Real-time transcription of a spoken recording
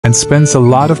and spends a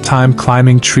lot of time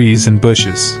climbing trees and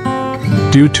bushes.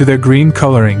 Due to their green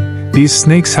coloring, these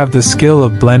snakes have the skill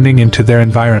of blending into their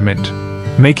environment,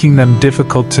 making them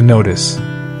difficult to notice.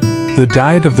 The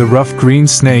diet of the rough green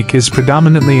snake is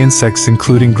predominantly insects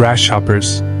including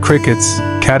grasshoppers, crickets,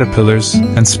 caterpillars,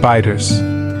 and spiders.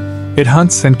 It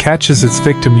hunts and catches its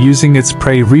victim using its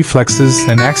prey reflexes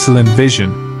and excellent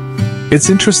vision. It's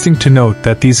interesting to note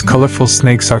that these colorful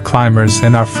snakes are climbers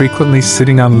and are frequently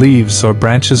sitting on leaves or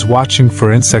branches watching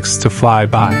for insects to fly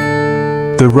by.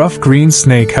 The rough green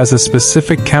snake has a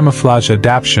specific camouflage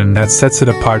adaptation that sets it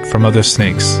apart from other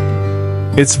snakes.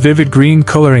 Its vivid green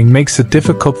coloring makes it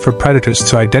difficult for predators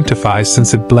to identify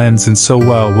since it blends in so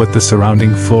well with the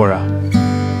surrounding flora.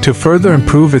 To further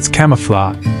improve its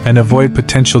camouflage and avoid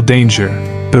potential danger,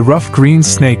 the rough green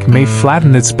snake may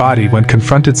flatten its body when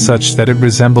confronted such that it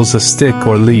resembles a stick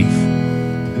or leaf.